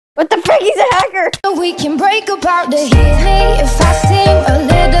What the frick? He's a hacker! We can break apart to hear me if I seem a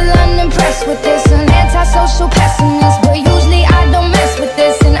little unimpressed with this. An antisocial pessimist, but usually I don't mess with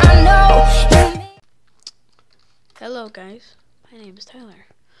this, and I know you. Hello guys, my name is Tyler,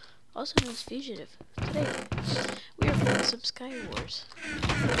 also known as Fugiitiive. Today, we are playing some Skywars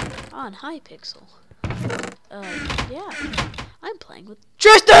on Hypixel. Yeah, I'm playing with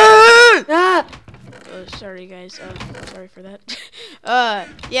Tristan! Ah! Oh, sorry guys, sorry for that.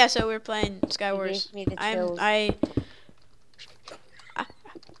 Yeah, so we're playing Skywars.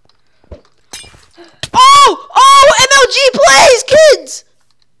 Oh, MLG plays, kids!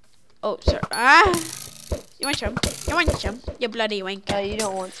 Oh, sorry. You want some? You want some? You bloody wanker. You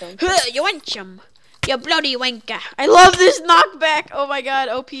don't want some. You want some? You bloody wanker. I love this knockback. Oh my god,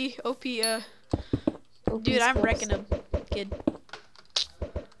 OP. Dude, I'm wrecking him, kid.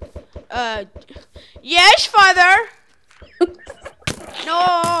 Yes, father.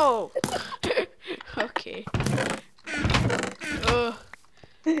 No. Okay.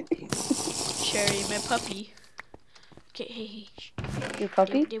 Cherry, my puppy. Okay, hey. Your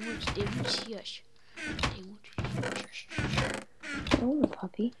puppy? They won't see us. They won't. Oh,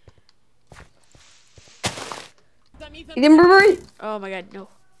 puppy. Ethan Brewery? Oh my god, no.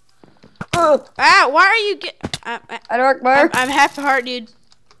 Oh. Why are you I'm half a heart, dude.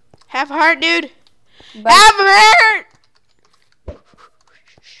 Half a heart, dude. Bye. Half a heart!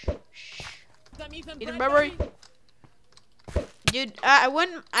 Ethan Brewery. Dude, I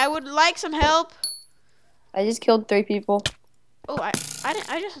would like some help. I just killed 3 people. Oh, I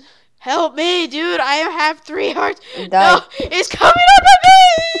just help me, dude. I have 3 hearts. No, it's coming up at me.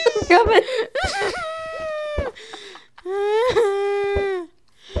 It's coming.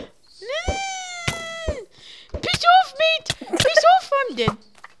 Piss off, mate. Piss off. I'm dead.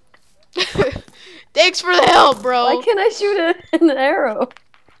 Thanks for the help, bro. Why can't I shoot an arrow?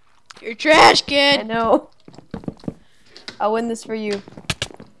 You're trash, kid. I know. I'll win this for you.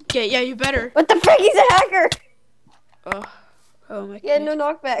 Okay, yeah, you better. What the frick? He's a hacker. Oh my god. Yeah, no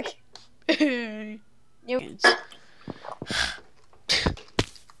knockback.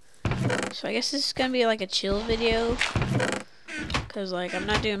 So I guess this is gonna be like a chill video, cause like I'm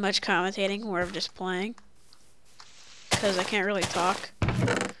not doing much commentating, where I'm just playing, cause I can't really talk.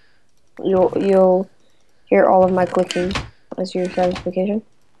 You'll hear all of my clicking as your satisfaction.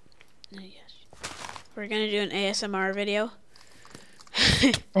 Yes. We're gonna do an ASMR video.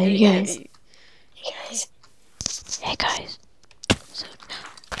 Hey guys. Hey guys. So,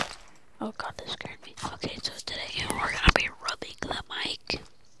 oh god, this scared me. Okay, so today we're gonna be rubbing the mic.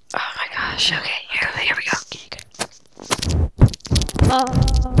 Oh my gosh. Okay, here we go. Oh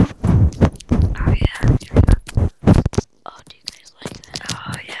yeah. Here we go. Oh, do you guys like that?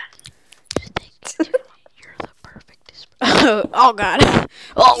 Oh yeah. Just think you're the perfect. Oh god.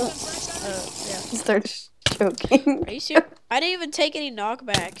 Oh. Yeah. Start choking. Are you serious? I didn't even take any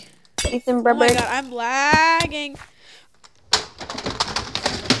knockback. Ethan Oh my Brewer. god, I'm lagging.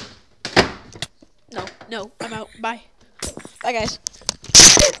 No, I'm out. Bye. Bye, guys.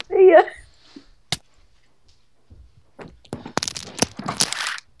 See ya.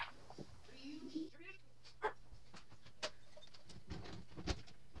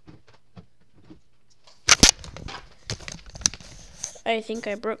 I think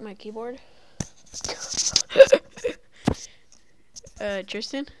I broke my keyboard.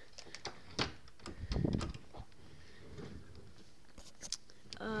 Tristan?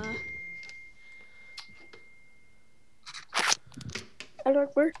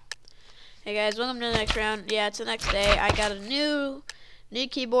 Hey guys, welcome to the next round. Yeah, it's the next day. I got a new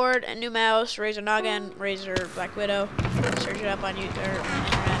keyboard, a new mouse, Razer Noggin, Razer Black Widow. Search it up on YouTube or on the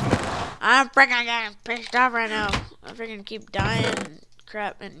internet. I'm freaking getting pissed off right now. I freaking keep dying and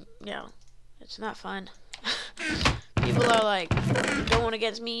crap, and you know, it's not fun. People are like going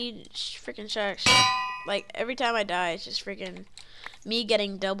against me, freaking sharks. Like every time I die, it's just freaking me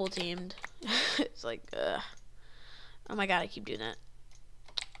getting double teamed. It's like, oh my god, I keep doing that.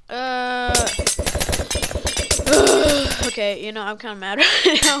 Okay, you know, I'm kind of mad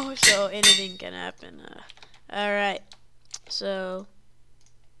right now, so anything can happen. Alright, so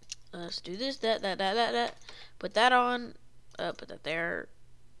let's do this, that. Put that on, put that there.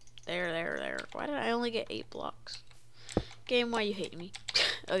 Why did I only get 8 blocks? Game, why you hate me?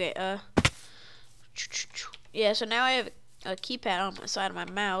 Okay, yeah, so now I have a keypad on the side of my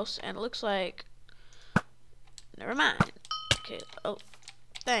mouse, and it looks like, never mind. Okay, oh.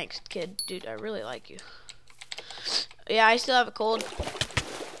 Thanks, kid. Dude, I really like you. Yeah, I still have a cold.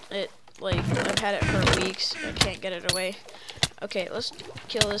 Like, I've had it for weeks. I can't get it away. Okay, let's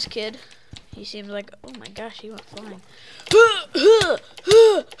kill this kid. He seems like, oh my gosh, he went flying.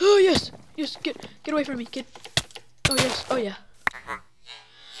 Get away from me, kid. Oh, yes. Oh, yeah.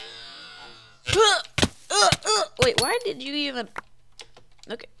 Wait, why did you even...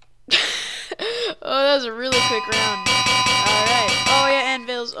 Okay. Oh, that was a really quick round. Alright. Oh, yeah,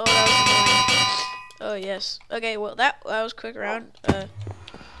 anvils. Oh, that was annoying. Oh, yes. Okay, well, that was a quick round.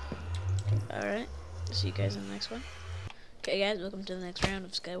 Alright. See you guys in the next one. Okay, guys, welcome to the next round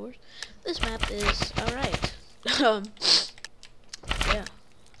of Skywars. This map is alright. Yeah.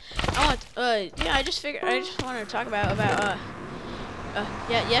 I just wanted to talk about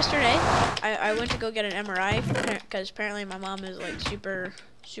yeah, yesterday I went to go get an MRI because apparently my mom is like super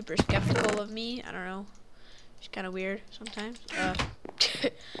skeptical of me. I don't know. She's kind of weird sometimes.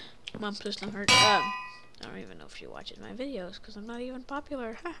 Mom, please don't hurt. I don't even know if she watches my videos because I'm not even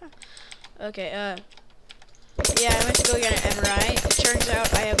popular. Okay, yeah, I went to go get an MRI. It turns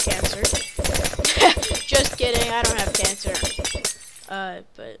out I have cancer. Just kidding, I don't have cancer.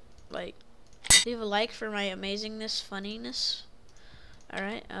 But, like, leave a like for my amazingness, funniness.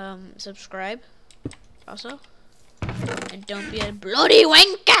 Alright, subscribe. Also. And don't be a bloody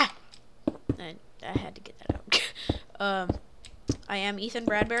wanker! I had to get that out. I am Ethan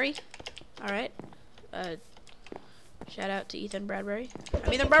Bradbury. Alright. Shout out to Ethan Bradbury.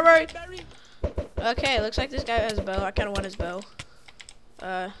 I'm Ethan Bradbury! Okay, looks like this guy has a bow. I kind of want his bow.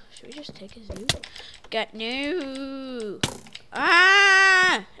 Should we just take his loot? No.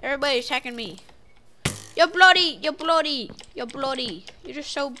 Ah! Everybody's attacking me. You're bloody! You're bloody! You're bloody! You're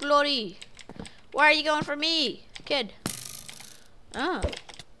just so bloody! Why are you going for me, kid? Oh.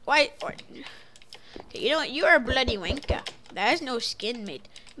 Why? Okay, you know what? You are a bloody wanker. That is no skin, mate.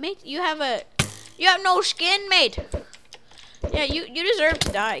 Mate, you have no skin, mate! Yeah, you deserve to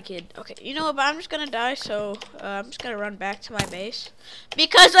die, kid. Okay, you know what, but I'm just gonna die, so I'm just gonna run back to my base.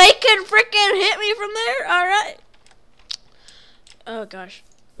 Because they can freaking hit me from there, alright? Oh gosh.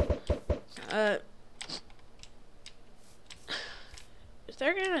 If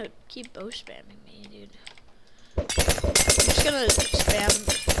they're gonna keep bow spamming me, dude. I'm just gonna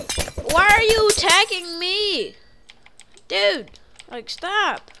spam. Why are you attacking me? Dude, like,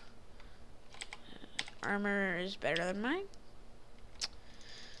 stop. Armor is better than mine.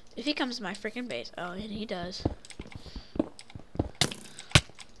 If he comes to my freaking base. Oh, and he does.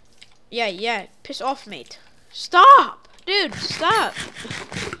 Yeah. Piss off, mate. Stop! Dude, stop!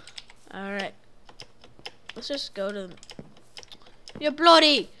 Alright. Let's just go to... You're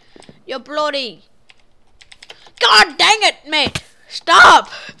bloody! You're bloody! God dang it, mate! Stop!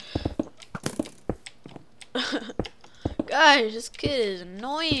 Guys, this kid is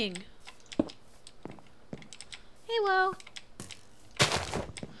annoying. Hey, well.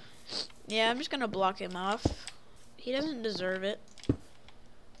 Yeah, I'm just gonna block him off. He doesn't deserve it.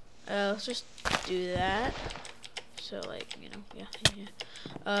 Let's just do that. So, like, you know,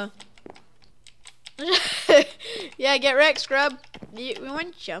 yeah. Yeah, get wrecked, scrub. We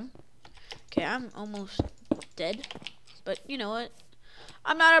want chum. Okay, I'm almost dead. But, you know what?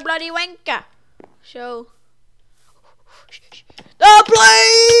 I'm not a bloody wanker. So... The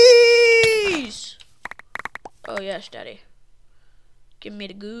blaze! Oh, yes, daddy. Give me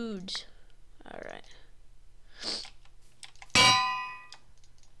the goods. Alright.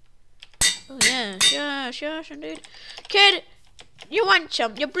 Oh, yeah. Shush, indeed. Kid! You want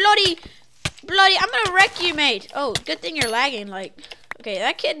chump. You're bloody. I'm gonna wreck you, mate. Oh, good thing you're lagging, like. Okay,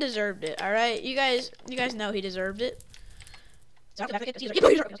 that kid deserved it, alright? You guys know he deserved it. He deserved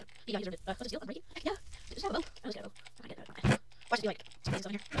it. What's the deal? I'm breaking. Yeah. Just have a bow. I just got a bow. I get that. Watch the deal, like. Space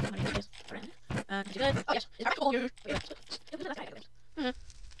on here. Is it good? Oh, yes. It's hard. Oh, yeah.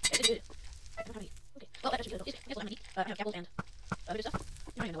 Okay. Well, that actually good. Here's what I need. I have apples and other stuff.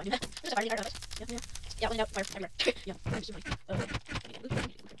 You don't even know what I need. There's a fire out of this. Yeah, well, fire everywhere. Yeah, I'm just money.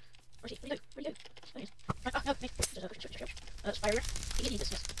 Where's he? Where'd he go? Oh, yes. Oh, no, mate. There's fire here. He needs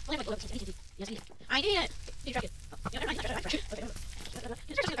this, yes. Well, I might go. Yes, he needs it. I need it. Did you track it?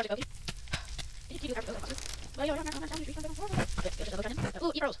 Oh, no, never mind. Okay,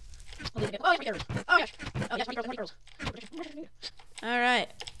 ooh, eat pearls. Oh, yeah, oh, gosh. Oh, yes, more pearls. Alright.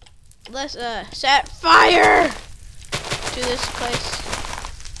 Let's set fire to this place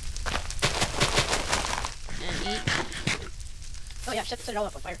and eat. Oh yeah, set it all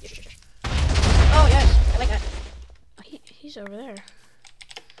up on fire. Yes. Oh yes, I like that. Oh, he's over there.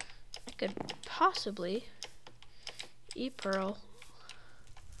 I could possibly eat pearl.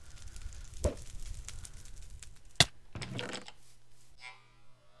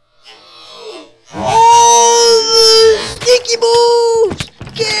 Oh, sneaky moves!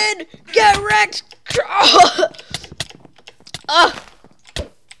 Kid, get wrecked!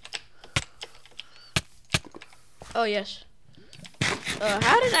 Oh yes.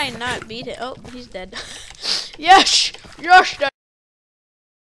 How did I not beat it? Oh, he's dead. Yes! Yes!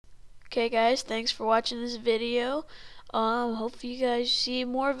 Okay, guys, thanks for watching this video. Hope you guys see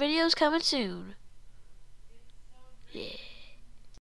more videos coming soon. Yeah.